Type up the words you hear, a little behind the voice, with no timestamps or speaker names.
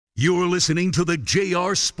You're listening to the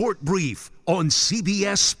JR Sport Brief on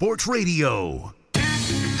CBS Sports Radio.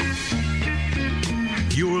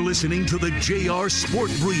 You're listening to the JR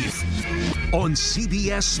Sport Brief on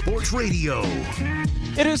CBS Sports Radio.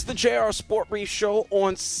 It is the JR Sport Brief show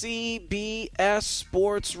on CBS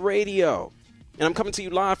Sports Radio. And I'm coming to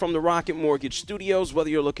you live from the Rocket Mortgage Studios.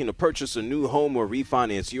 Whether you're looking to purchase a new home or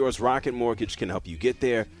refinance yours, Rocket Mortgage can help you get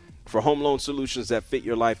there. For home loan solutions that fit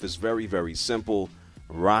your life is very, very simple.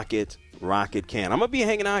 Rocket can. I'm going to be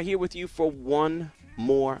hanging out here with you for one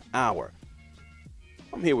more hour.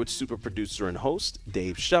 I'm here with super producer and host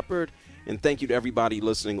Dave Shepard, and thank you to everybody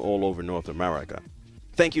listening all over North America.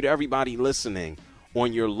 Thank you to everybody listening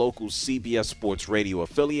on your local CBS Sports Radio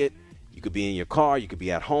affiliate. You could be in your car, you could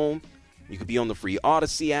be at home, you could be on the free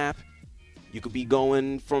Odyssey app, you could be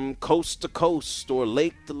going from coast to coast or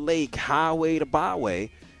lake to lake, highway to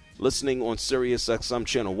byway, listening on Sirius XM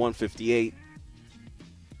channel 158.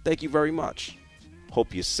 Thank you very much.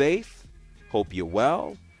 Hope you're safe. Hope you're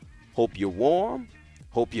well. Hope you're warm.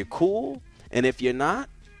 Hope you're cool. And if you're not,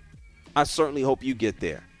 I certainly hope you get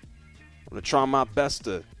there. I'm going to try my best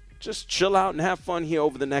to just chill out and have fun here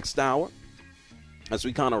over the next hour as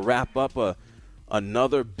we kind of wrap up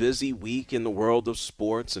another busy week in the world of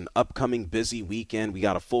sports, an upcoming busy weekend. We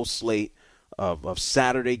got a full slate of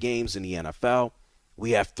Saturday games in the NFL.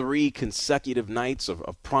 We have 3 consecutive nights of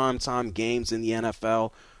primetime games in the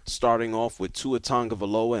NFL, starting off with Tua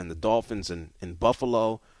Tagovailoa and the Dolphins in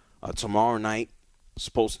Buffalo tomorrow night.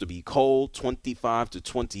 Supposed to be cold, 25 to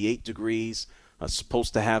 28 degrees.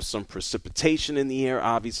 Supposed to have some precipitation in the air.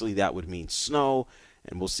 Obviously, that would mean snow,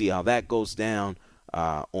 and we'll see how that goes down.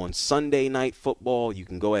 On Sunday Night Football, you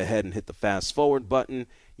can go ahead and hit the fast forward button.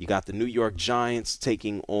 You got the New York Giants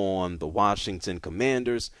taking on the Washington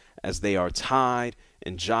Commanders as they are tied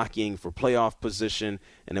and jockeying for playoff position.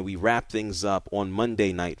 And then we wrap things up on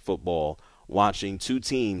Monday Night Football, watching 2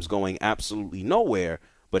 teams going absolutely nowhere,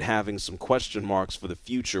 but having some question marks for the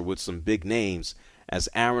future with some big names as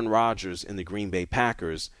Aaron Rodgers and the Green Bay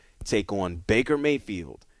Packers take on Baker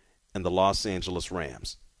Mayfield and the Los Angeles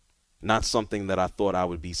Rams. Not something that I thought I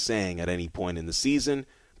would be saying at any point in the season,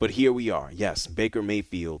 but here we are. Yes, Baker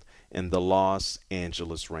Mayfield and the Los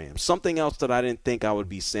Angeles Rams. Something else that I didn't think I would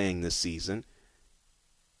be saying this season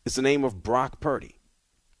is the name of Brock Purdy.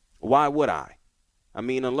 Why would I? I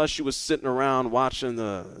mean, unless you was sitting around watching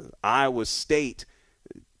the Iowa State,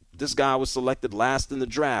 this guy was selected last in the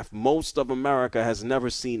draft. Most of America has never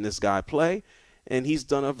seen this guy play, and he's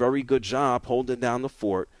done a very good job holding down the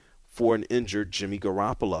fort for an injured Jimmy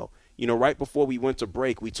Garoppolo. You know, right before we went to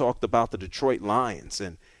break, we talked about the Detroit Lions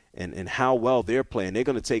and how well they're playing. They're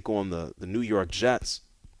going to take on the New York Jets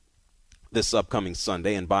this upcoming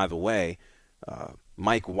Sunday. And by the way,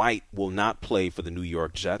 Mike White will not play for the New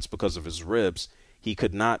York Jets because of his ribs. He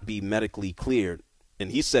could not be medically cleared.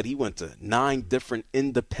 And he said he went to 9 different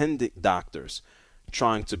independent doctors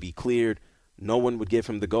trying to be cleared. No one would give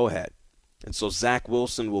him the go-ahead. And so Zach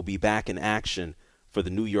Wilson will be back in action for the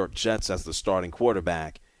New York Jets as the starting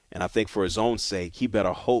quarterback. And I think for his own sake, he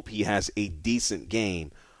better hope he has a decent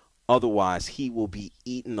game. Otherwise, he will be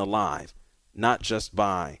eaten alive, not just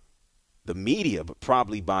by the media, but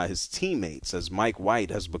probably by his teammates, as Mike White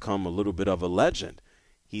has become a little bit of a legend.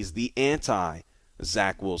 He's the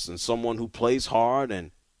anti-Zach Wilson, someone who plays hard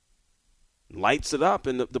and lights it up,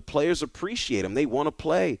 and the players appreciate him. They want to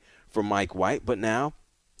play for Mike White, but now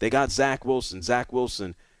they got Zach Wilson. Zach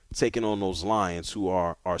Wilson taking on those Lions who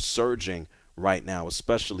are surging right now,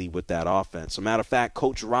 especially with that offense. As a matter of fact,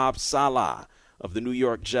 Coach Rob Saleh of the New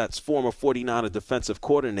York Jets, former 49er defensive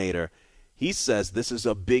coordinator, he says this is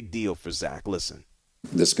a big deal for Zach. Listen.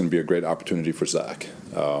 This is going to be a great opportunity for Zach.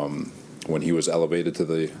 When he was elevated to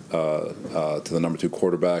the number 2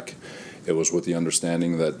 quarterback, it was with the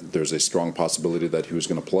understanding that there's a strong possibility that he was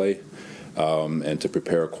going to play and to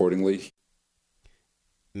prepare accordingly.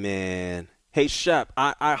 Man. Hey, Shep,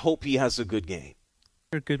 I hope he has a good game.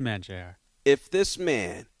 You're a good man, JR. If this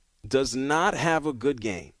man does not have a good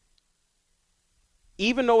game,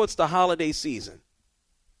 even though it's the holiday season,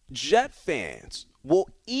 Jet fans will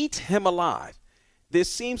eat him alive. There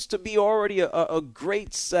seems to be already a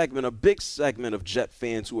great segment, a big segment of Jet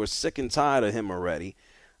fans who are sick and tired of him already.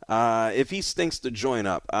 If he stinks to join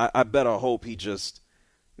up, I better hope he just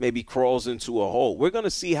maybe crawls into a hole. We're going to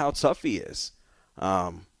see how tough he is.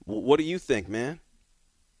 What do you think, man?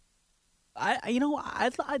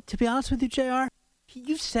 To be honest with you, JR,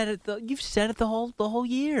 you've said it the whole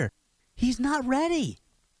year. He's not ready.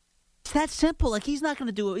 It's that simple. Like, he's not going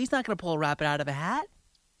to do it. He's not going to pull a rabbit out of a hat.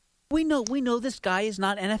 We know this guy is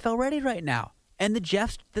not NFL ready right now. And the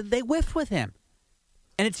Jeffs, they whiffed with him.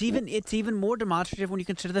 And it's even more demonstrative when you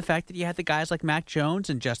consider the fact that you had the guys like Mac Jones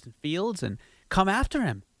and Justin Fields and come after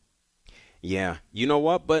him. Yeah, you know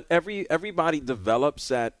what? But everybody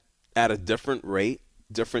develops at a different rate,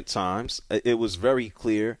 different times. It was very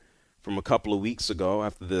clear from a couple of weeks ago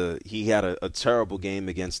after he had a terrible game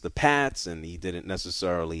against the Pats, and he didn't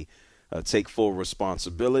necessarily take full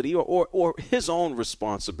responsibility or his own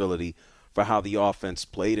responsibility for how the offense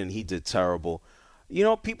played, and he did terrible. You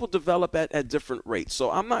know, people develop at different rates.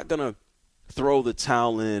 So I'm not going to throw the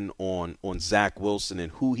towel in on Zach Wilson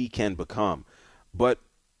and who he can become. But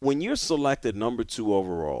when you're selected number 2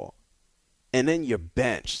 overall and then you're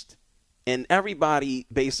benched and everybody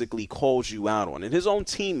basically calls you out on it, his own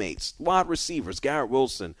teammates, wide receivers, Garrett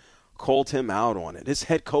Wilson called him out on it. His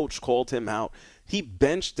head coach called him out. He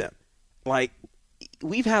benched him. Like,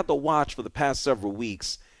 we've had to watch for the past several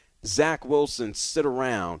weeks Zach Wilson sit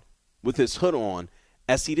around with his hood on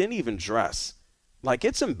as he didn't even dress. Like,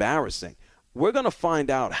 it's embarrassing. We're going to find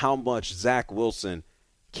out how much Zach Wilson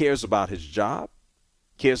cares about his job,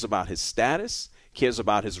 cares about his status, cares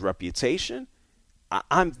about his reputation.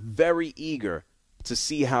 I'm very eager to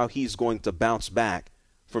see how he's going to bounce back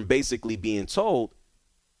from basically being told,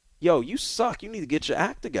 yo, you suck. You need to get your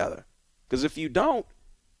act together. Because if you don't,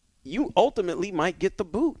 you ultimately might get the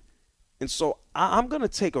boot. And so I'm going to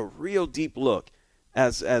take a real deep look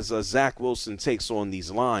as Zach Wilson takes on these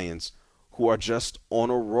Lions who are just on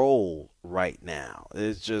a roll right now.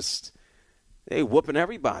 It's just, they're whooping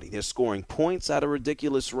everybody. They're scoring points at a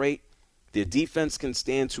ridiculous rate. Their defense can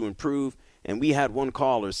stand to improve. And we had one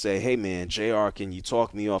caller say, hey, man, JR, can you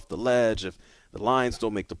talk me off the ledge if the Lions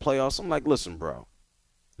don't make the playoffs? I'm like, listen, bro,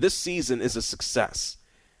 this season is a success.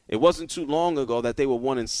 It wasn't too long ago that they were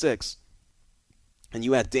 1-6, and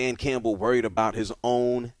you had Dan Campbell worried about his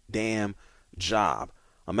own damn job.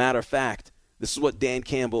 A matter of fact, this is what Dan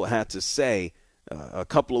Campbell had to say a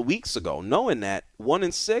couple of weeks ago, knowing that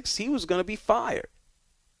 1-6, he was going to be fired.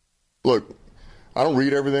 Look, I don't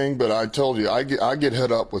read everything, but I told you, I get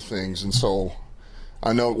head up with things, and so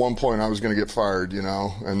I know at one point I was going to get fired, you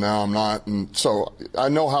know, and now I'm not. And so I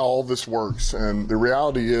know how all this works, and the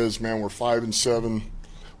reality is, man, we're 5-7.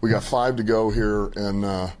 We got 5 to go here, and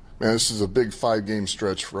man, this is a big 5-game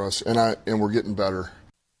stretch for us, and we're getting better.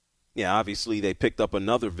 Yeah, obviously they picked up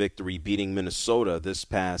another victory beating Minnesota this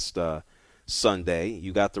past Sunday.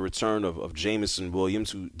 You got the return of Jameson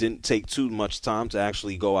Williams, who didn't take too much time to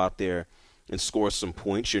actually go out there and score some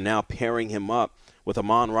points. You're now pairing him up with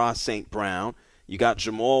Amon-Ra St. Brown. You got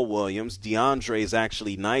Jamal Williams. DeAndre is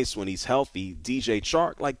actually nice when he's healthy. DJ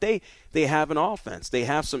Chark, like they have an offense. They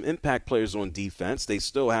have some impact players on defense. They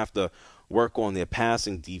still have to work on their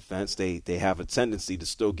passing defense. They have a tendency to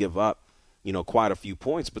still give up, you know, quite a few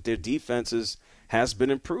points, but their defense has been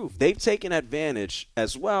improved. They've taken advantage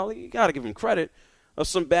as well. You got to give them credit of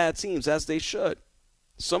some bad teams, as they should.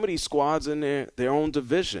 Some of these squads in their own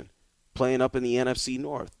division playing up in the NFC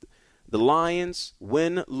North. The Lions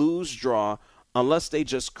win, lose, draw, unless they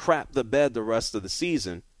just crap the bed the rest of the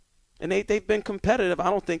season. And they've been competitive. I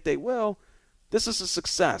don't think they will. This is a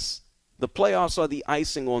success. The playoffs are the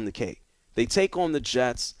icing on the cake. They take on the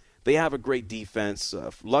Jets. They have a great defense.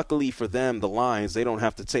 Luckily for them, the Lions, they don't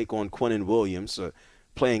have to take on Quinnen Williams,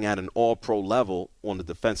 playing at an all-pro level on the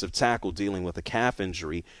defensive tackle, dealing with a calf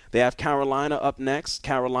injury. They have Carolina up next.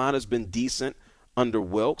 Carolina's been decent under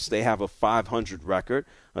Wilkes. They have a .500 record.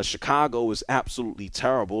 Chicago is absolutely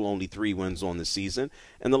terrible, only 3 wins on the season.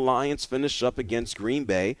 And the Lions finish up against Green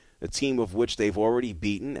Bay, a team of which they've already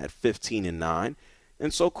beaten at 15-9.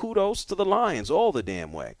 And so kudos to the Lions all the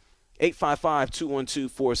damn way.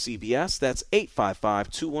 855-212-4CBS. That's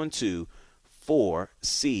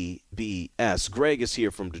 855-212-4CBS. Greg is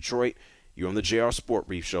here from Detroit. You're on the JR Sport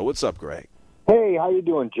Brief Show. What's up, Greg? Hey, how you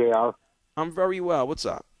doing, JR? I'm very well. What's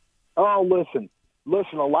up? Oh, listen,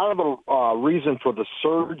 a lot of the reason for the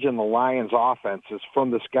surge in the Lions offense is from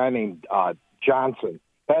this guy named Johnson,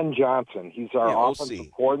 Ben Johnson. He's our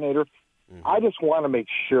offensive coordinator. Mm-hmm. I just want to make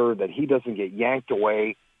sure that he doesn't get yanked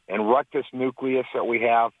away and wreck this nucleus that we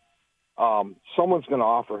have. Someone's going to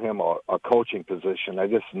offer him a coaching position. I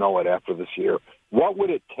just know it after this year. What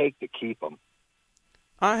would it take to keep him?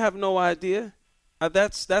 I have no idea.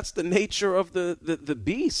 That's the nature of the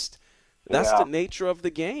beast. That's the nature of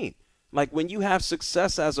the game. Like, when you have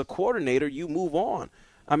success as a coordinator, you move on.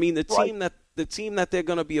 I mean, the team that they're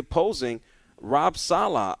going to be opposing, Rob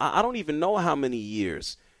Saleh, I don't even know how many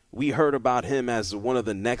years we heard about him as one of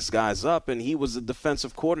the next guys up, and he was the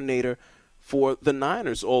defensive coordinator for the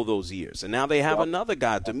Niners all those years. And now they have another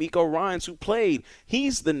guy, DeMeco Ryans, who played.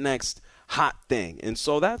 He's the next hot thing. And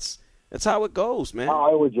so that's That's how it goes, man.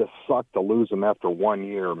 Oh, it would just suck to lose him after 1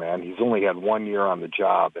 year, man. He's only had 1 year on the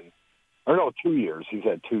job, or no, 2 years. He's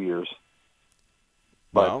had 2 years.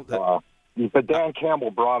 But Dan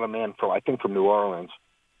Campbell brought him in from New Orleans.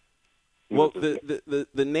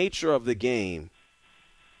 The nature of the game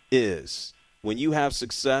is when you have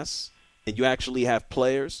success and you actually have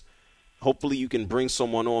players, hopefully you can bring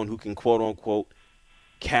someone on who can, quote unquote,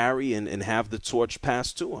 carry and have the torch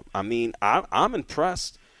passed to him. I mean, I'm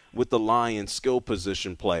impressed with the Lions skill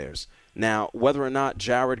position players. Now, whether or not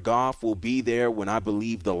Jared Goff will be there when I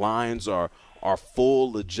believe the Lions are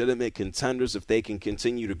full legitimate contenders if they can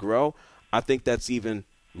continue to grow, I think that's even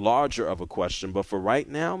larger of a question. But for right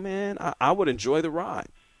now, man, I would enjoy the ride.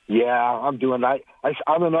 Yeah, I'm doing that.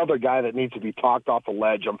 I'm another guy that needs to be talked off a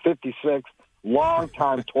ledge. I'm 56,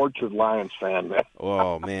 long-time tortured Lions fan, man.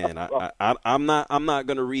 Oh, man, I'm not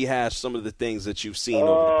going to rehash some of the things that you've seen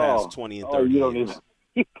over the past 20 and 30 years.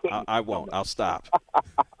 I won't. I'll stop.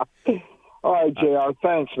 All right, JR.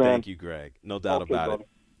 Thanks, man. Thank you, Greg. No doubt about it.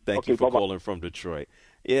 Thank you for calling from Detroit.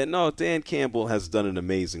 Yeah, no, Dan Campbell has done an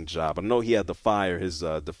amazing job. I know he had to fire his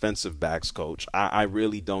defensive backs coach. I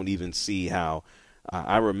really don't even see how.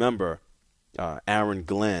 I remember Aaron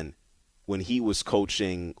Glenn when he was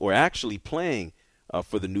coaching or actually playing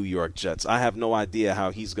for the New York Jets. I have no idea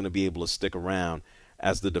how he's going to be able to stick around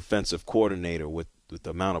as the defensive coordinator with the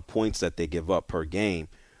amount of points that they give up per game.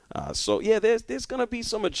 So, yeah, there's going to be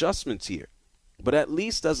some adjustments here. But at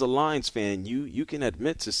least as a Lions fan, you can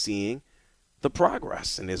admit to seeing the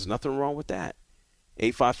progress, and there's nothing wrong with that.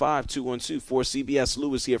 855-212-4CBS.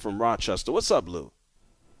 Lou is here from Rochester. What's up, Lou?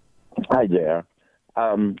 Hi, JR.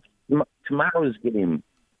 Tomorrow's game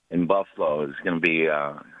in Buffalo is going to be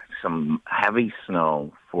some heavy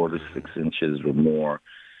snow, 4 to 6 inches or more.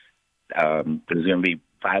 There's going to be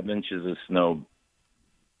 5 inches of snow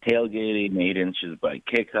tailgating, 8 inches by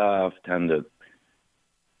kickoff, 10 to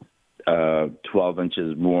 12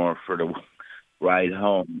 inches more for the ride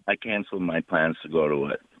home. I canceled my plans to go to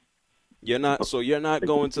it. You're not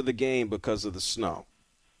going to the game because of the snow?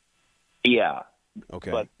 Yeah. Okay.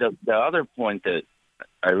 But the other point that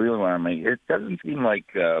I really want to make, it doesn't seem like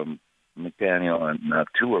McDaniel and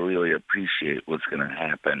Tua really appreciate what's going to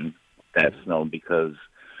happen that snow, because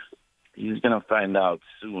he's going to find out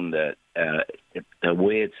soon that if the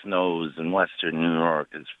way it snows in western New York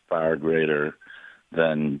is far greater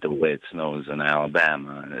than the way it snows in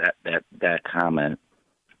Alabama. That comment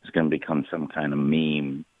is going to become some kind of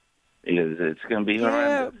meme, because it's going to be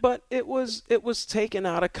horrendous. But it was taken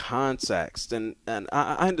out of context, and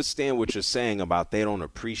I understand what you're saying about they don't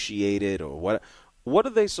appreciate it or what. What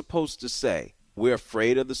are they supposed to say? We're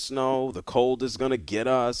afraid of the snow. The cold is going to get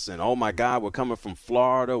us, and oh my God, we're coming from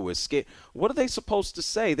Florida. We're scared. What are they supposed to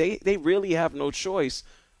say? They really have no choice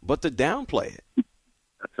but to downplay it.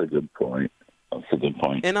 That's a good point.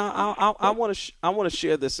 And I want to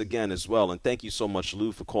share this again as well. And thank you so much,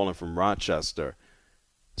 Lou, for calling from Rochester.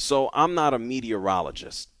 So I'm not a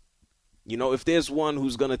meteorologist. You know, if there's one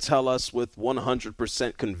who's going to tell us with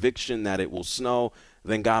 100% conviction that it will snow,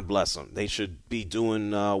 then God bless them. They should be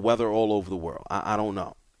doing weather all over the world. I don't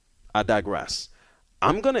know. I digress.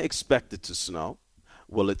 I'm going to expect it to snow.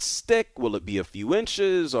 Will it stick? Will it be a few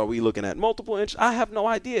inches? Are we looking at multiple inches? I have no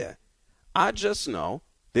idea. I just know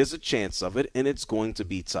there's a chance of it, and it's going to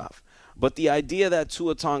be tough. But the idea that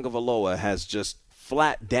Tua Tagovailoa has just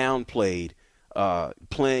flat downplayed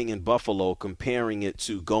playing in Buffalo, comparing it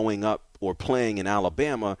to going up or playing in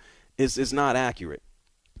Alabama, is not accurate.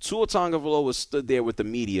 Tua Tagovailoa stood there with the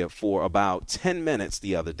media for about 10 minutes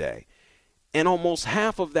the other day, and almost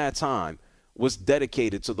half of that time was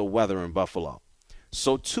dedicated to the weather in Buffalo.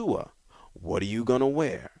 So Tua, what are you going to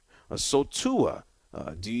wear? So Tua,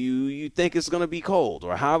 do you think it's going to be cold,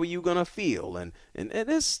 or how are you going to feel? And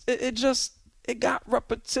it got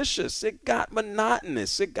repetitious. It got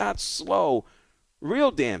monotonous. It got slow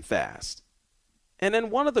real damn fast. And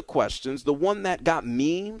then one of the questions, the one that got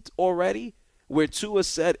memed already, where Tua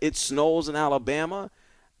said it snows in Alabama,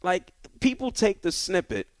 like, people take the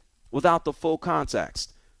snippet without the full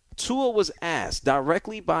context. Tua was asked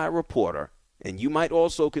directly by a reporter, and you might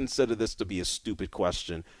also consider this to be a stupid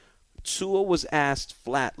question. Tua was asked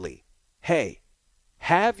flatly, hey,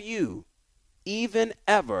 have you even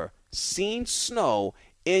ever seen snow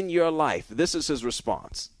in your life? This is his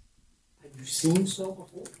response. Have you seen snow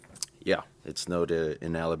before? Yeah, it snowed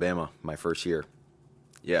in Alabama my first year.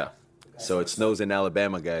 Yeah, so it snows in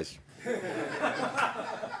Alabama, guys.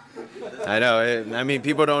 I know. I mean,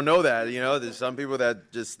 people don't know that, you know. There's some people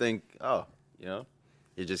that just think, oh, you know,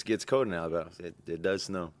 it just gets cold in Alabama. It does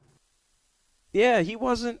snow. Yeah, he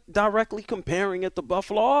wasn't directly comparing it to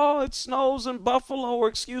Buffalo. Oh, it snows in Buffalo, or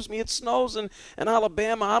excuse me, it snows in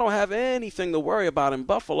Alabama. I don't have anything to worry about in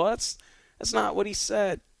Buffalo. That's not what he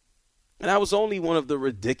said. And that was only one of the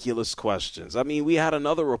ridiculous questions. I mean, we had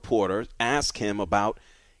another reporter ask him about,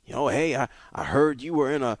 hey, I heard you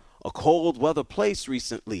were in a cold weather place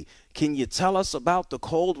recently. Can you tell us about the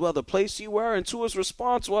cold weather place you were? And to his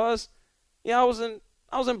response was, I was in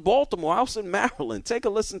Baltimore. I was in Maryland. Take a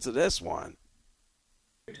listen to this one.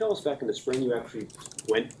 Can you tell us, back in the spring, you actually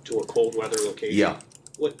went to a cold weather location? Yeah.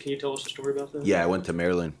 What, can you tell us a story about that? Yeah, I went to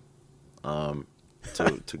Maryland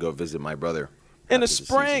to go visit my brother. In the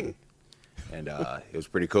spring. And it was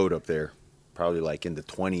pretty cold up there, probably like in the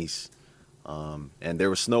 20s. And there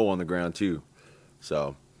was snow on the ground too.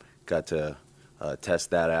 So got to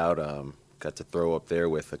test that out. Got to throw up there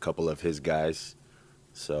with a couple of his guys.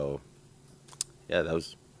 So, yeah, that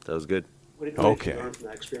was good. What did you learn from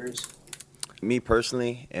that experience? Me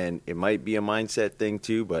personally, and it might be a mindset thing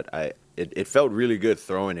too, but it felt really good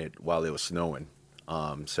throwing it while it was snowing.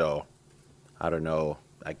 So I don't know.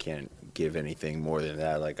 I can't give anything more than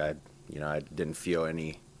that. Like I didn't feel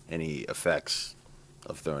any effects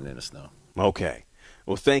of throwing in the snow. Okay.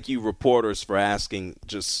 Well, thank you, reporters, for asking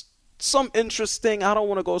just some interesting, I don't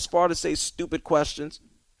want to go as far to say stupid questions.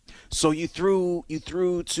 So you threw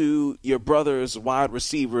to your brother's wide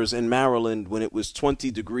receivers in Maryland when it was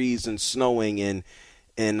 20 degrees and snowing in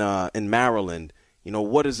Maryland.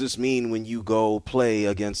 What does this mean when you go play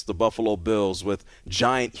against the Buffalo Bills with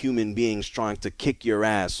giant human beings trying to kick your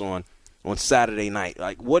ass on Saturday night?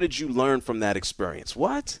 Like, what did you learn from that experience?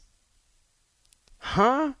 What?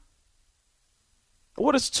 Huh?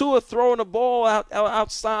 What does Tua throwing the ball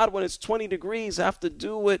outside when it's 20 degrees have to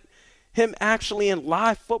do with him actually in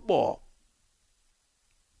live football?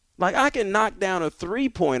 Like, I can knock down a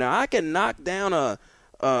three-pointer. I can knock down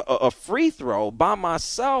a free throw by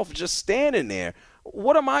myself just standing there.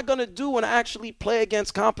 What am I going to do when I actually play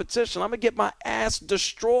against competition? I'm going to get my ass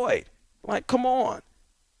destroyed. Like, come on.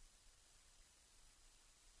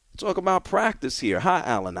 Talk about practice here. Hi,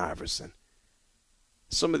 Allen Iverson.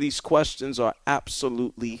 Some of these questions are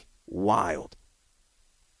absolutely wild.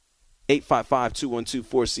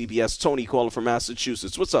 855-212-4CBS. Tony calling from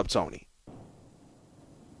Massachusetts. What's up, Tony?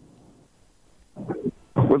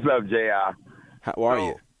 What's up, JR? How are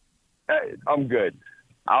you? Hey, I'm good.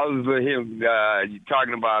 I was with him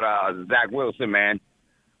talking about Zach Wilson, man.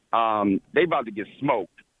 They about to get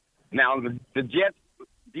smoked. Now, the Jets'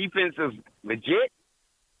 defense is legit,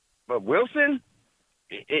 but Wilson,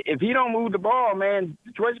 if he don't move the ball, man,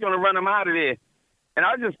 Detroit's going to run him out of there. And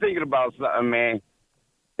I was just thinking about something, man.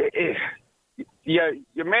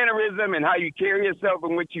 Your mannerism and how you carry yourself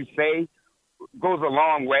and what you say goes a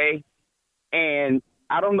long way. And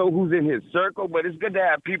I don't know who's in his circle, but it's good to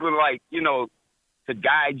have people like, to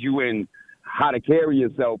guide you in how to carry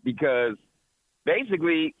yourself, because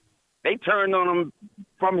basically they turned on him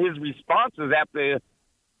from his responses after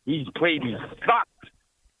he played. He sucked,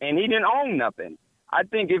 and he didn't own nothing. I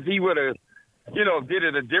think if he would have, did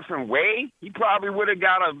it a different way, he probably would have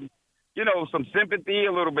got some sympathy,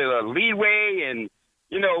 a little bit of leeway, and,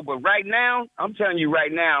 but right now, I'm telling you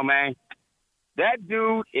right now, man, that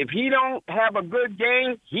dude, if he don't have a good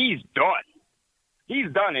game, he's done.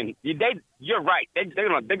 He's done, and you're right.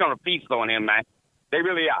 They're gonna feast on him, man. They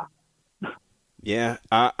really are. Yeah,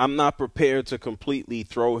 I'm not prepared to completely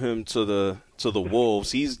throw him to the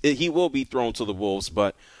wolves. He will be thrown to the wolves,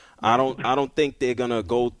 but I don't think they're gonna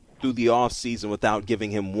go through the off season without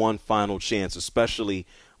giving him one final chance, especially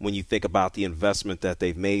when you think about the investment that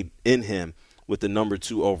they've made in him with the number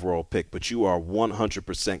 2 overall pick. But you are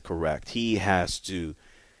 100% correct. He has to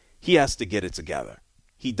get it together.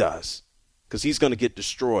 He does, because he's going to get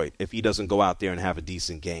destroyed if he doesn't go out there and have a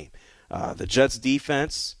decent game. The Jets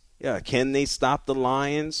defense, can they stop the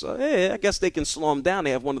Lions? I guess they can slow them down.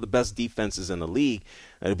 They have one of the best defenses in the league.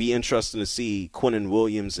 It'll be interesting to see Quinnen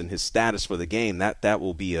Williams and his status for the game. That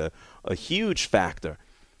will be a huge factor.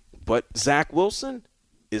 But Zach Wilson,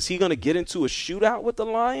 is he going to get into a shootout with the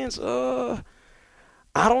Lions?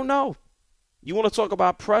 I don't know. You want to talk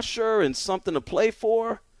about pressure and something to play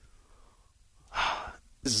for?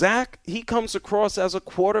 Zach, he comes across as a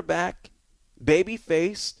quarterback,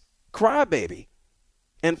 baby-faced, crybaby.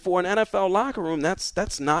 And for an NFL locker room,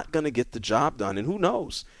 that's not going to get the job done. And who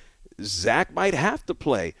knows? Zach might have to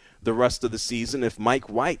play the rest of the season if Mike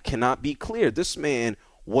White cannot be cleared. This man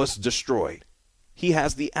was destroyed. He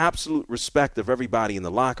has the absolute respect of everybody in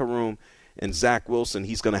the locker room. And Zach Wilson,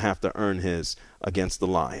 he's going to have to earn his against the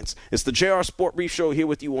Lions. It's the JR Sport Brief Show here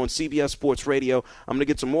with you on CBS Sports Radio. I'm going to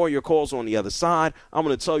get some more of your calls on the other side. I'm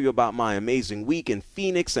going to tell you about my amazing week in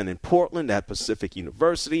Phoenix and in Portland at Pacific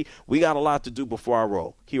University. We got a lot to do before I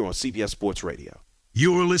roll here on CBS Sports Radio.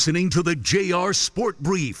 You're listening to the JR Sport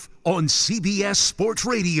Brief on CBS Sports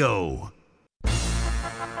Radio.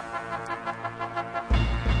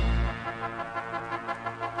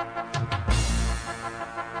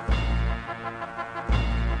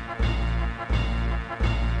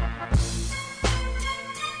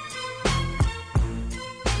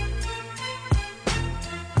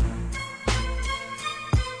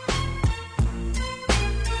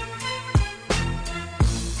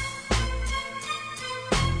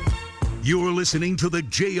 You're listening to the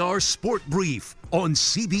JR Sport Brief on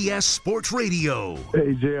CBS Sports Radio.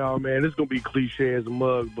 Hey, JR, man, this is going to be cliche as a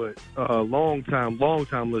mug, but long time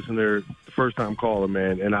listener, first time caller,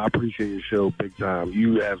 man, and I appreciate your show big time.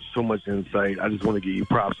 You have so much insight. I just want to give you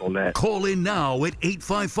props on that. Call in now at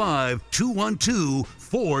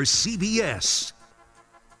 855-212-4CBS.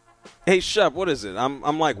 Hey, Shep, what is it?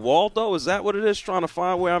 I'm like Waldo? Is that what it is, trying to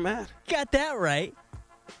find where I'm at? Got that right.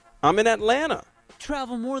 I'm in Atlanta.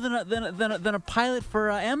 Travel more than a pilot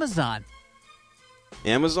for Amazon.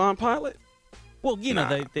 Amazon pilot? Well, you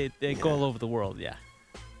know, they go all over the world, yeah.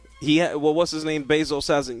 Well, what's his name? Bezos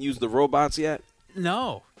hasn't used the robots yet?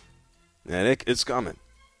 No. Yeah, it's coming.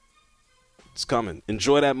 It's coming.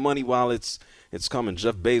 Enjoy that money while it's coming.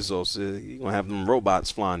 Jeff Bezos, you're going to have them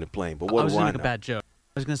robots flying the plane. But what do I know? I was going to make a bad joke.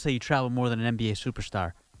 I was going to say you travel more than an NBA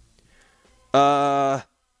superstar.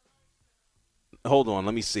 Hold on,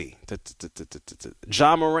 let me see.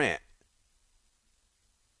 Ja Morant.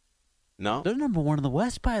 No? They're number one in the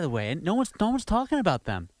West, by the way, and no one's talking about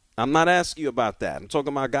them. I'm not asking you about that. I'm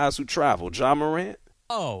talking about guys who travel. Ja Morant?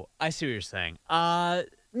 Oh, I see what you're saying.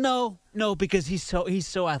 No, because he's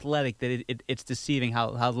so athletic that it's deceiving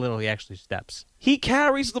how little he actually steps. He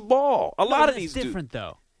carries the ball. A lot of these dudes. Different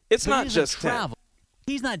though. It's not just travel.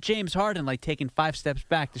 He's not James Harden, like taking 5 steps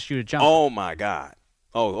back to shoot a jumper. Oh my God.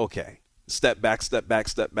 Oh, okay. Step back, step back,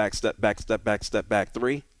 step back, step back, step back, step back,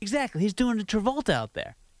 3. Exactly. He's doing a Travolta out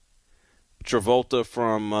there. Travolta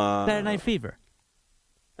from Saturday Night Fever.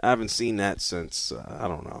 I haven't seen that since I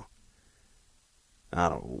don't know.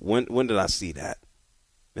 When did I see that?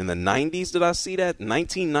 In the 90s did I see that?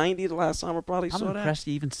 1990 the last time I probably saw that. I'm impressed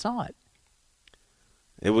you even saw it.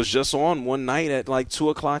 It was just on one night at like 2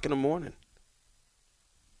 o'clock in the morning.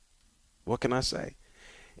 What can I say?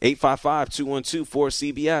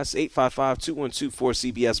 855-212-4CBS,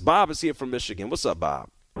 855-212-4CBS. Bob is here from Michigan. What's up, Bob?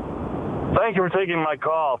 Thank you for taking my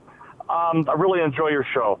call. I really enjoy your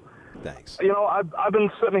show. Thanks. You know, I've been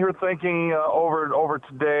sitting here thinking over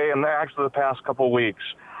today and actually the past couple of weeks.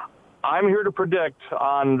 I'm here to predict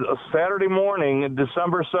on a Saturday morning,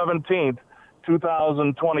 December 17th,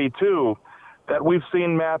 2022, that we've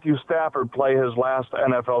seen Matthew Stafford play his last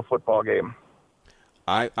NFL football game.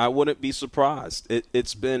 I wouldn't be surprised.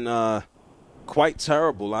 It's been quite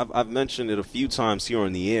terrible. I've mentioned it a few times here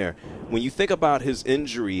on the air. When you think about his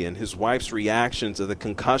injury and his wife's reaction to the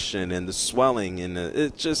concussion and the swelling and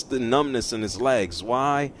it's just the numbness in his legs,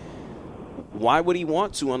 why would he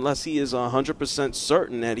want to unless he is 100%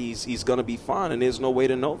 certain that he's going to be fine and there's no way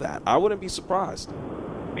to know that? I wouldn't be surprised.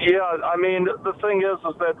 Yeah, I mean, the thing is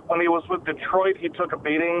that when he was with Detroit, he took a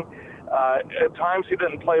beating. At times he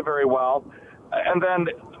didn't play very well. And then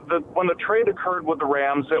when the trade occurred with the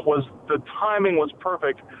Rams, the timing was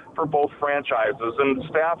perfect for both franchises. And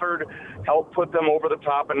Stafford helped put them over the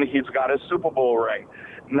top, and he's got his Super Bowl ring.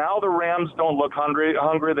 Now the Rams don't look hungry.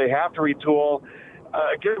 They have to retool.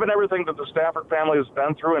 Given everything that the Stafford family has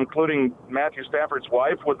been through, including Matthew Stafford's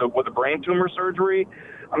wife with the brain tumor surgery,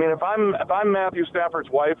 I mean, if I'm Matthew Stafford's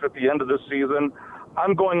wife at the end of this season,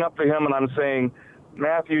 I'm going up to him and I'm saying,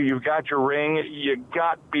 Matthew, you've got your ring. You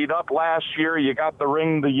got beat up last year. You got the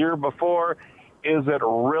ring the year before. Is it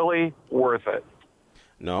really worth it?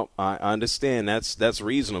 No, I understand. That's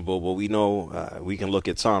reasonable, but we know we can look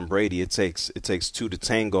at Tom Brady. It takes 2 to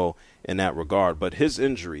tango in that regard. But his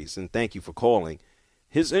injuries, and thank you for calling,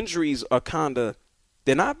 his injuries are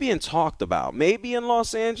they're not being talked about. Maybe in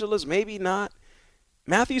Los Angeles, maybe not.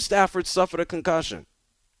 Matthew Stafford suffered a concussion.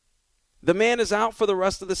 The man is out for the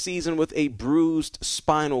rest of the season with a bruised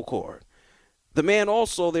spinal cord. The man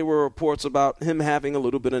also, there were reports about him having a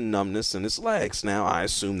little bit of numbness in his legs. Now, I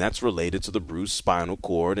assume that's related to the bruised spinal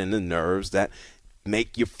cord and the nerves that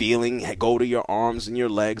make your feeling go to your arms and your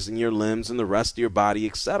legs and your limbs and the rest of your body,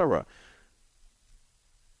 etc.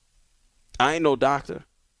 I ain't no doctor.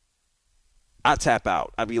 I tap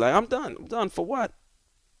out. I'd be like, I'm done. I'm done for what?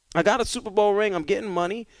 I got a Super Bowl ring. I'm getting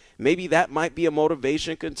money. Maybe that might be a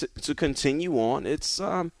motivation to continue on. It's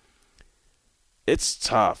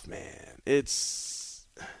tough, man. It's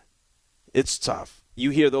tough. You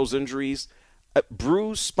hear those injuries.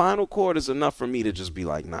 Bruised spinal cord is enough for me to just be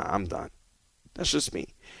like, nah, I'm done. That's just me.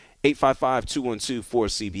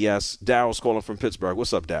 855-212-4CBS. Daryl's calling from Pittsburgh.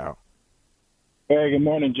 What's up, Daryl? Hey, good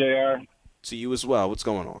morning, JR. To you as well. What's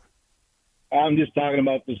going on? I'm just talking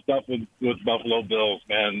about the stuff with Buffalo Bills,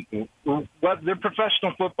 man. They're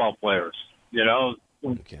professional football players, you know.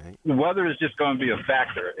 Okay. The weather is just going to be a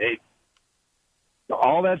factor.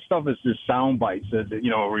 All that stuff is just sound bites.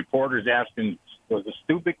 Reporters asking the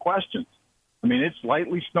stupid questions. I mean, it's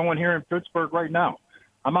lightly snowing here in Pittsburgh right now.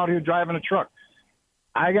 I'm out here driving a truck.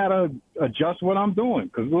 I got to adjust what I'm doing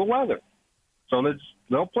because of the weather. So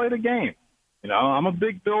they'll play the game. You know, I'm a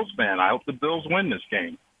big Bills fan. I hope the Bills win this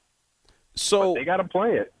game. So but they got to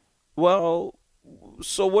play it. Well,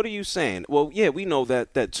 so what are you saying? Well, yeah, we know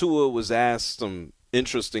that Tua was asked some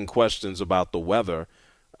interesting questions about the weather.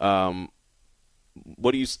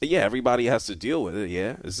 What do you say? Yeah, everybody has to deal with it.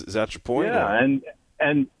 Yeah, is that your point? Yeah,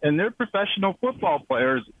 and they're professional football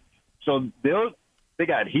players, so they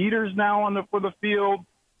got heaters now for the field.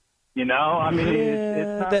 You know, I mean,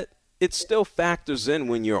 it's not. It still factors in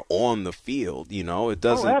when you're on the field, you know. It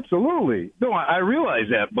doesn't. Oh, absolutely. No, I realize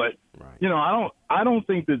that, but you know, I don't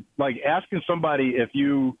think that like asking somebody if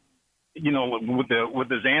you know, with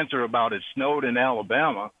his answer about it snowed in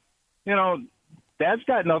Alabama, you know, that's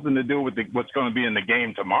got nothing to do with what's going to be in the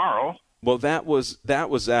game tomorrow. Well, that was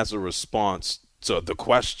as a response to the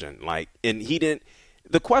question, like, and he didn't.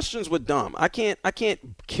 The questions were dumb. I can't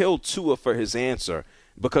kill Tua for his answer.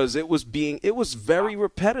 Because it was very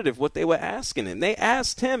repetitive what they were asking him. They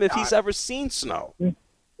asked him if he's ever seen snow.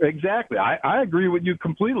 Exactly. I agree with you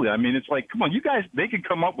completely. I mean, it's like, come on, you guys, they could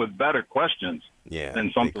come up with better questions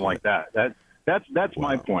than something like that. That's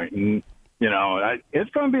my point. And, you know,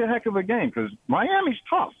 it's going to be a heck of a game because Miami's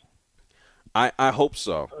tough. I hope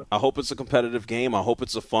so. I hope it's a competitive game. I hope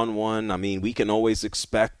it's a fun one. I mean, we can always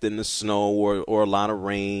expect in the snow or a lot of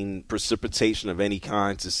rain, precipitation of any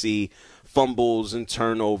kind to see fumbles and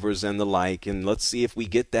turnovers and the like, and let's see if we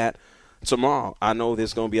get that tomorrow. I know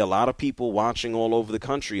there's going to be a lot of people watching all over the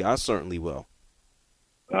country. I certainly will.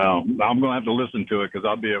 Well, I'm going to have to listen to it because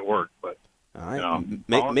I'll be at work. But all right, you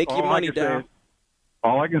know, make your money down.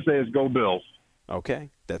 All I can say is go Bills. Okay,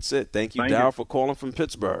 that's it. Thank you, Dow, for calling from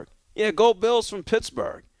Pittsburgh. Yeah, go Bills from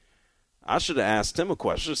Pittsburgh. I should have asked him a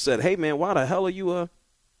question. I should have said, hey, man, why the hell are you a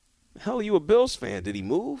Bills fan? Did he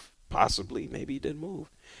move? Possibly. Maybe he did move.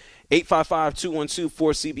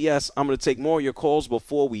 855-212-4CBS. I'm going to take more of your calls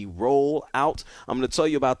before we roll out. I'm going to tell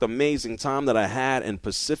you about the amazing time that I had in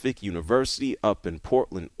Pacific University up in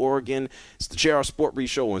Portland, Oregon. It's the JR Sport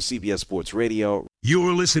Brief Show on CBS Sports Radio.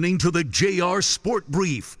 You're listening to the JR Sport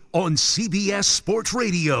Brief on CBS Sports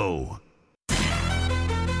Radio.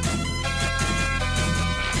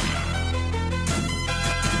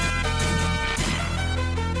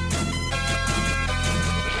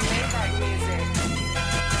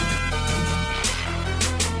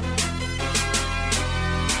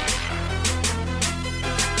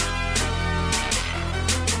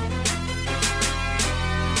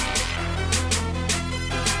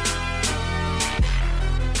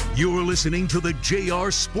 You're listening to the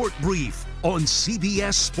JR Sport Brief on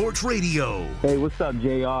CBS Sports Radio. Hey, what's up,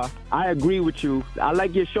 JR? I agree with you. I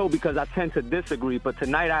like your show because I tend to disagree, but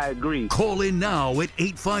tonight I agree. Call in now at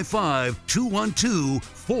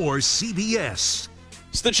 855-212-4CBS.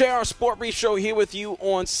 It's the JR Sport Brief Show here with you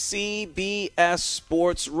on CBS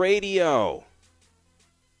Sports Radio.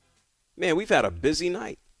 Man, we've had a busy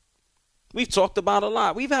night. We've talked about a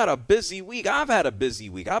lot. We've had a busy week. I've had a busy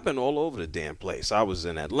week. I've been all over the damn place. I was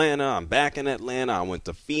in Atlanta. I'm back in Atlanta. I went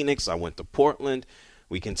to Phoenix. I went to Portland.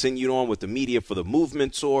 We continued on with the Media for the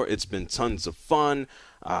Movement tour. It's been tons of fun.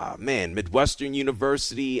 Midwestern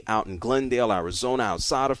University out in Glendale, Arizona,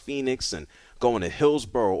 outside of Phoenix, and going to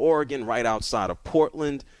Hillsboro, Oregon, right outside of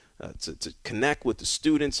Portland, to connect with the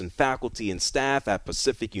students and faculty and staff at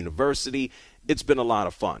Pacific University. It's been a lot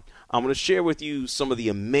of fun. I'm going to share with you some of the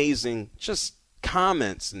amazing just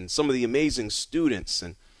comments and some of the amazing students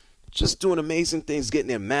and just doing amazing things, getting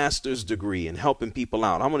their master's degree and helping people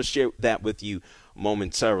out. I'm going to share that with you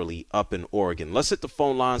momentarily up in Oregon. Let's hit the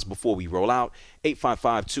phone lines before we roll out.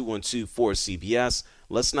 855-212-4CBS.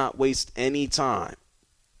 Let's not waste any time.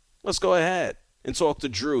 Let's go ahead and talk to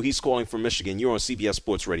Drew. He's calling from Michigan. You're on CBS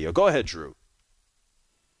Sports Radio. Go ahead, Drew.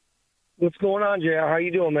 What's going on, JR? How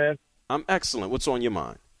you doing, man? I'm excellent. What's on your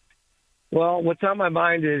mind? Well, what's on my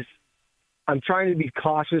mind is I'm trying to be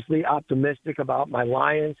cautiously optimistic about my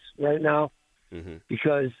Lions right now.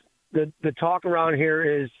 because the talk around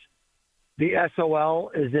here is the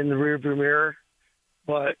SOL is in the rearview mirror,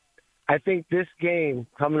 but I think this game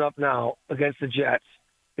coming up now against the Jets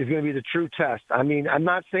is going to be the true test. I mean, I'm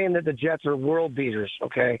not saying that the Jets are world beaters,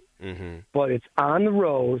 okay? But it's on the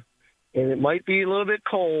road, and it might be a little bit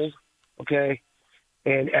cold, okay?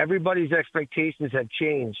 And everybody's expectations have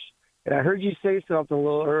changed. And I heard you say something a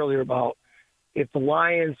little earlier about if the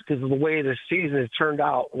Lions, because of the way the season has turned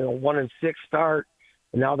out, 1-6 start,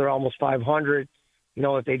 and now they're almost 500.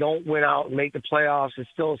 If they don't win out and make the playoffs, it's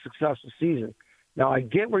still a successful season. Now, I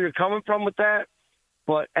get where you're coming from with that,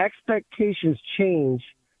 but expectations change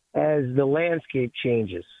as the landscape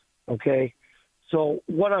changes, okay? So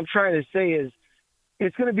what I'm trying to say is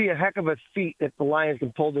it's going to be a heck of a feat if the Lions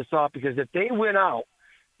can pull this off, because if they win out,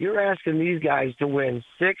 you're asking these guys to win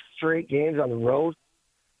 6 straight games on the road.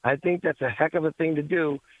 I think that's a heck of a thing to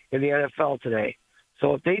do in the NFL today.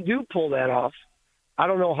 So if they do pull that off, I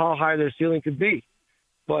don't know how high their ceiling could be.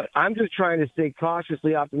 But I'm just trying to stay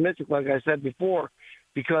cautiously optimistic, like I said before,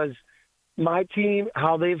 because my team,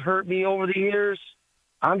 how they've hurt me over the years,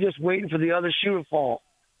 I'm just waiting for the other shoe to fall,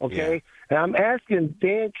 okay? Yeah. And I'm asking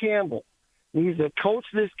Dan Campbell, he's the coach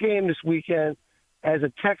this game this weekend, as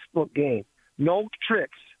a textbook game. No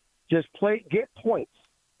tricks. Just play, get points.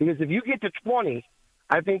 Because if you get to 20,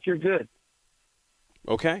 I think you're good.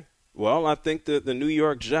 Okay. Well, I think the New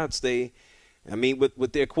York Jets,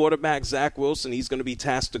 with their quarterback, Zach Wilson, he's going to be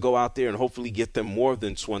tasked to go out there and hopefully get them more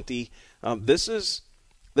than 20. This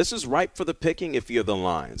is ripe for the picking if you're the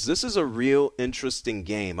Lions. This is a real interesting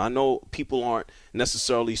game. I know people aren't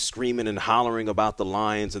necessarily screaming and hollering about the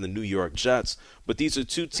Lions and the New York Jets, but these are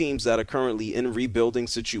two teams that are currently in rebuilding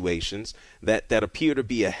situations that appear to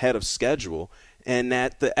be ahead of schedule, and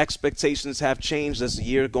that the expectations have changed as the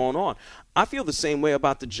year gone on. I feel the same way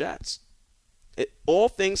about the Jets. All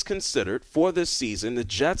things considered, for this season, the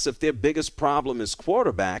Jets, if their biggest problem is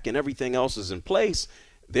quarterback and everything else is in place,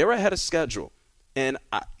 they're ahead of schedule. And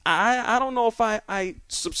I don't know if I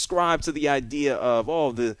subscribe to the idea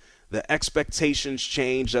of, the expectations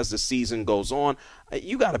change as the season goes on.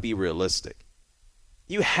 You got to be realistic.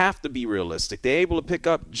 You have to be realistic. They're able to pick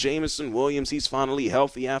up Jameson Williams. He's finally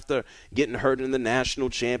healthy after getting hurt in the national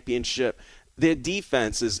championship. Their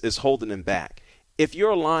defense is holding them back. If you're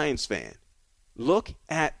a Lions fan, look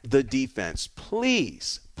at the defense.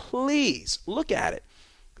 Please look at it.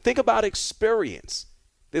 Think about experience.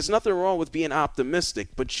 There's nothing wrong with being optimistic,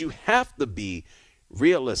 but you have to be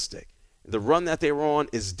realistic. The run that they're on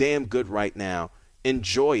is damn good right now.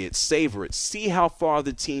 Enjoy it. Savor it. See how far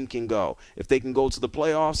the team can go. If they can go to the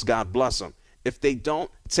playoffs, God bless them. If they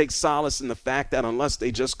don't, take solace in the fact that unless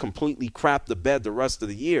they just completely crap the bed the rest of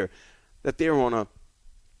the year, that they're on a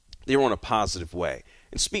positive way.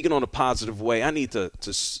 And speaking on a positive way, I need to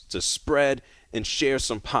spread and share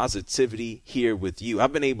some positivity here with you.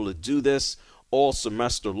 I've been able to do this all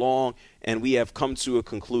semester long, and we have come to a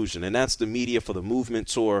conclusion, and that's the Media for the Movement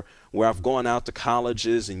tour, where I've gone out to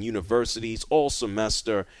colleges and universities all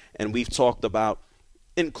semester, and we've talked about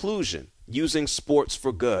inclusion, using sports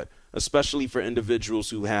for good, especially for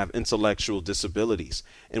individuals who have intellectual disabilities.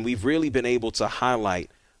 And we've really been able to highlight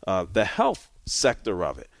the health sector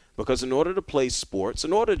of it, because in order to play sports,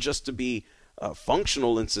 in order just to be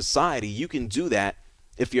functional in society, you can do that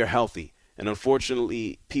if you're healthy. And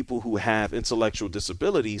unfortunately, people who have intellectual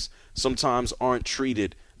disabilities sometimes aren't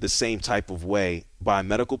treated the same type of way by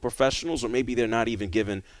medical professionals, or maybe they're not even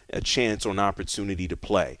given a chance or an opportunity to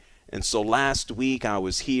play. And so last week I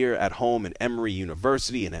was here at home at Emory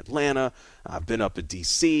University in Atlanta. I've been up at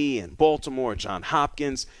D.C. and Baltimore, Johns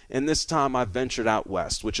Hopkins, and this time I ventured out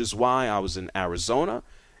west, which is why I was in Arizona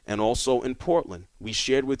and also in Portland. We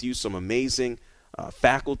shared with you some amazing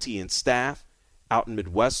faculty and staff out in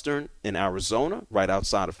Midwestern in Arizona, right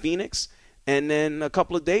outside of Phoenix. And then a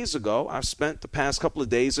couple of days ago, I spent the past couple of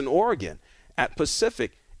days in Oregon at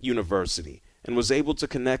Pacific University and was able to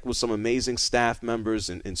connect with some amazing staff members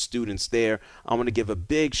and students there. I want to give a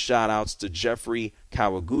big shout outs to Jeffrey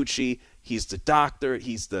Kawaguchi. He's the doctor,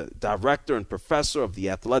 he's the director and professor of the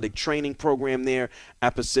athletic training program there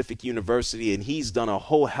at Pacific University, and he's done a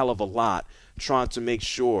whole hell of a lot trying to make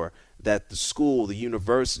sure that the school, the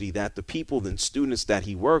university, that the people and students that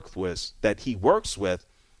he works with,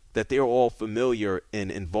 that they're all familiar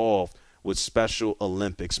and involved with Special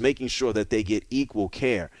Olympics, making sure that they get equal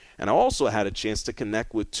care. And I also had a chance to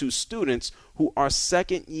connect with 2 students who are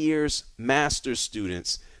second year's master's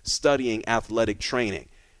students studying athletic training,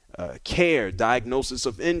 care, diagnosis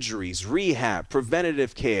of injuries, rehab,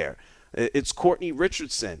 preventative care. It's Courtney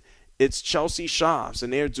Richardson, it's Chelsea Schaubs,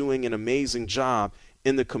 and they're doing an amazing job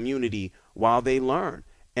in the community while they learn.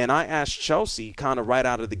 And I asked Chelsea kind of right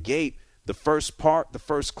out of the gate, the first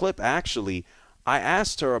clip actually, I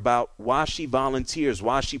asked her about why she volunteers,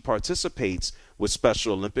 why she participates with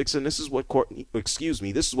Special Olympics, and this is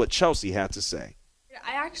what Chelsea had to say.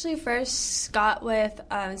 I actually first got with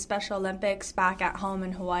Special Olympics back at home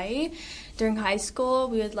in Hawaii. During high school,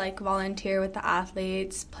 we would volunteer with the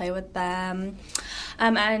athletes, play with them,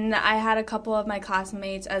 and I had a couple of my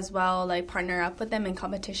classmates as well partner up with them in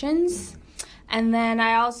competitions. And then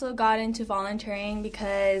I also got into volunteering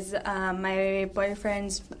because my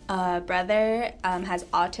boyfriend's brother has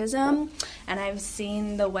autism, and I've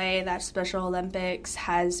seen the way that Special Olympics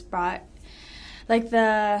has brought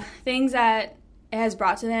the things that it has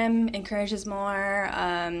brought to them, encourages more.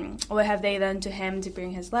 What have they done to him to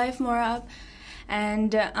bring his life more up?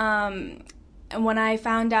 And when I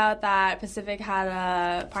found out that Pacific had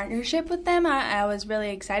a partnership with them, I was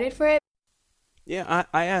really excited for it. Yeah,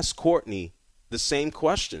 I asked Courtney the same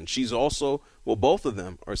question. She's also, both of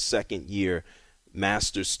them are second-year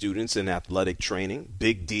master's students in athletic training.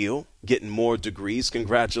 Big deal, getting more degrees.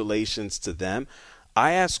 Congratulations to them.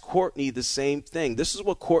 I asked Courtney the same thing. This is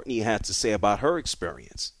what Courtney had to say about her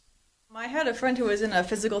experience. I had a friend who was in a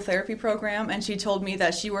physical therapy program, and she told me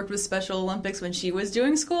that she worked with Special Olympics when she was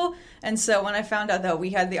doing school. And so when I found out that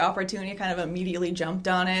we had the opportunity, I kind of immediately jumped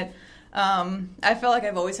on it. I felt like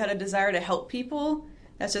I've always had a desire to help people.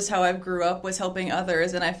 That's just how I grew up, was helping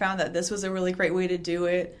others. And I found that this was a really great way to do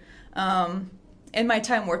it. In my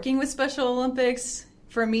time working with Special Olympics,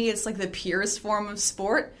 for me, it's the purest form of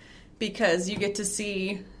sport, because you get to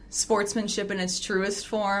see sportsmanship in its truest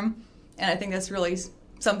form. And I think that's really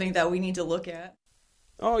something that we need to look at.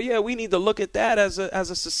 Oh, yeah, we need to look at that as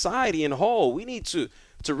a society in whole. We need to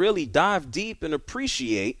really dive deep and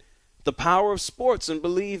appreciate the power of sports. And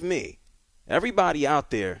believe me, everybody out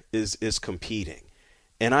there is competing.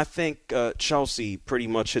 And I think Chelsea pretty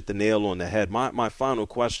much hit the nail on the head. My final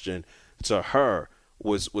question to her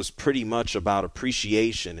was pretty much about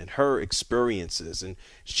appreciation and her experiences. And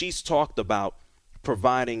she's talked about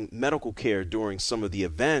providing medical care during some of the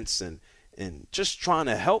events and just trying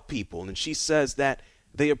to help people. And she says that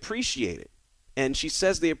they appreciate it. And she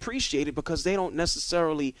says they appreciate it because they don't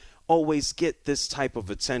necessarily always get this type of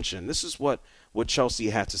attention. This is what Chelsea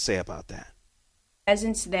had to say about that.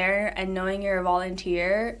 Presence there and knowing you're a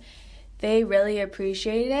volunteer, they really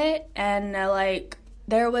appreciate it. And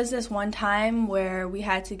there was this one time where we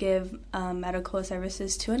had to give medical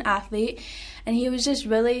services to an athlete, and he was just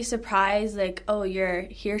really surprised, oh, you're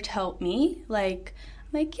here to help me? I'm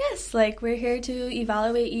yes, we're here to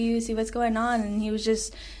evaluate you, see what's going on. And he was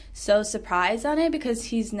just so surprised on it because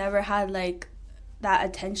he's never had that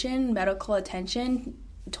attention, medical attention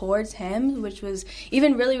towards him, which was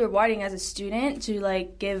even really rewarding as a student to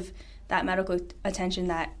give that medical attention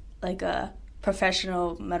that a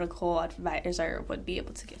professional medical advisor would be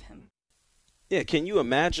able to give him. Yeah, can you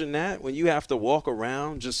imagine that when you have to walk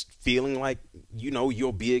around just feeling like,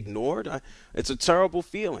 you'll be ignored? It's a terrible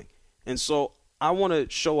feeling. And so I want to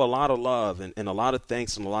show a lot of love and a lot of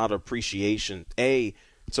thanks and a lot of appreciation, to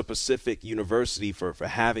Pacific University for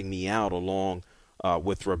having me out along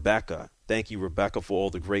with Rebecca. Thank you, Rebecca, for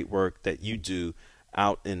all the great work that you do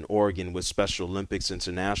out in Oregon with Special Olympics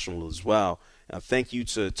International as well. Thank you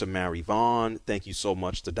to Mary Vaughn. Thank you so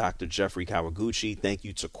much to Dr. Jeffrey Kawaguchi. Thank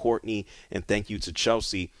you to Courtney, and thank you to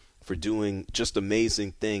Chelsea for doing just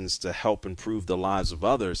amazing things to help improve the lives of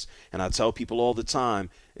others. And I tell people all the time,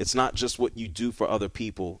 it's not just what you do for other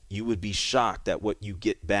people. You would be shocked at what you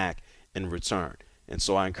get back in return. And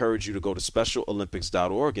so I encourage you to go to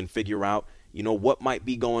specialolympics.org and figure out, what might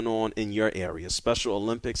be going on in your area. Special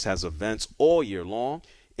Olympics has events all year long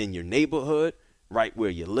in your neighborhood, right where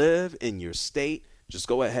you live, in your state. Just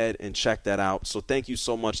go ahead and check that out. So thank you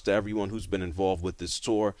so much to everyone who's been involved with this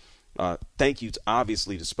tour. Thank you,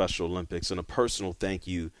 obviously, to Special Olympics, and a personal thank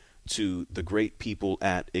you to the great people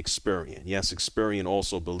at Experian. Yes, Experian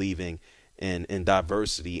also believing in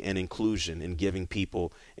diversity and inclusion and giving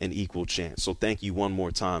people an equal chance. So thank you one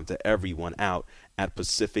more time to everyone out at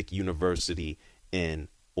Pacific University in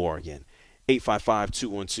Oregon.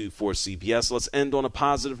 855-212-4CBS. Let's end on a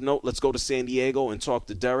positive note. Let's go to San Diego and talk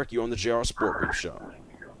to Derek. You're on the JR Sport Brief Show.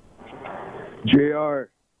 JR,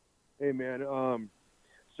 hey, man. I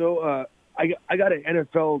got an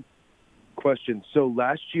NFL question. So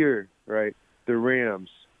last year, right, the Rams,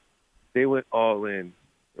 they went all in,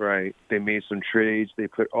 right? They made some trades. They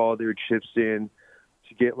put all their chips in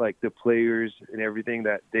to get, the players and everything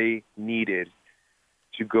that they needed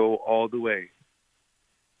to go all the way.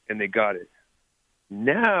 And they got it.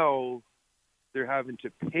 Now they're having to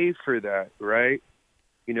pay for that, right?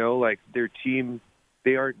 Their team,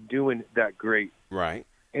 they aren't doing that great. Right.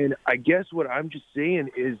 And I guess what I'm just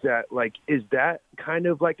saying is that, is that kind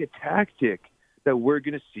of like a tactic that we're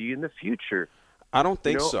going to see in the future? I don't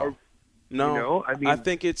think so. No, I mean, I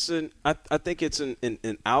think it's an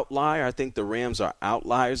outlier. I think the Rams are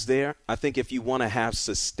outliers there. I think if you want to have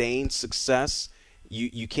sustained success,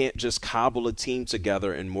 you can't just cobble a team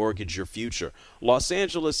together and mortgage your future. Los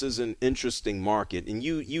Angeles is an interesting market, and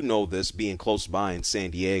you know this, being close by in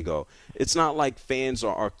San Diego. It's not like fans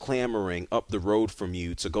are clamoring up the road from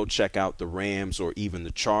you to go check out the Rams or even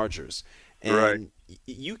the Chargers. And right.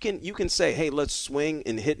 you can say, hey, let's swing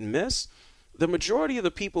and hit and miss. The majority of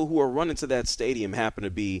the people who are running to that stadium happen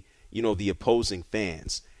to be, the opposing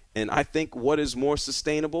fans. And I think what is more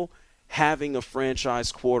sustainable, having a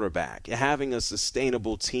franchise quarterback, having a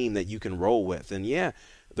sustainable team that you can roll with. And yeah,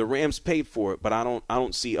 the Rams paid for it, but I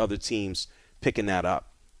don't see other teams picking that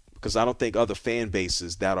up, because I don't think other fan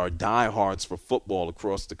bases that are diehards for football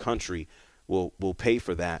across the country will pay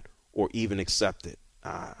for that or even accept it.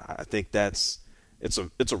 I think it's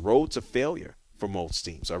a road to failure for most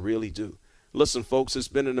teams. I really do. Listen, folks, it's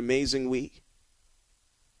been an amazing week.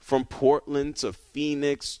 From Portland to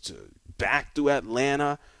Phoenix to back to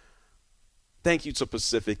Atlanta. Thank you to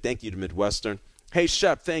Pacific. Thank you to Midwestern. Hey,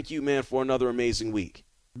 Shep, thank you, man, for another amazing week.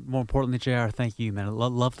 More importantly, JR, thank you, man. I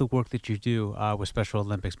love the work that you do with Special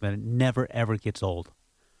Olympics, man. It never, ever gets old.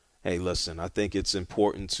 Hey, listen, I think it's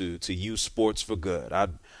important to use sports for good.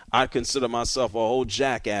 I'd consider myself a whole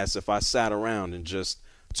jackass if I sat around and just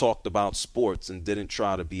talked about sports and didn't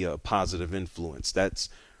try to be a positive influence. That's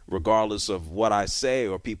regardless of what I say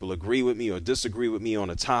or people agree with me or disagree with me on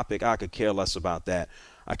a topic. I could care less about that.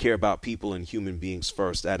 I care about people and human beings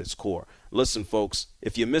first at its core. Listen, folks,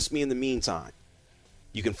 if you miss me in the meantime,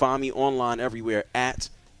 you can find me online everywhere at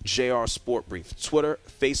JR Sport Brief, Twitter,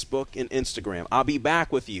 Facebook, and Instagram. I'll be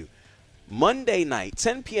back with you Monday night,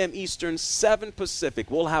 10 p.m. Eastern, 7 Pacific.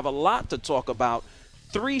 We'll have a lot to talk about.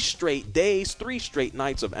 3 straight days, 3 straight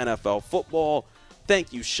nights of NFL football.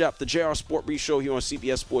 Thank you, Shep. The JR Sport Brief Show here on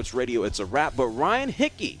CBS Sports Radio. It's a wrap. But Ryan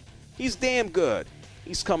Hickey, he's damn good.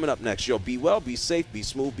 He's coming up next. Yo, be well, be safe, be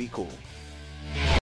smooth, be cool.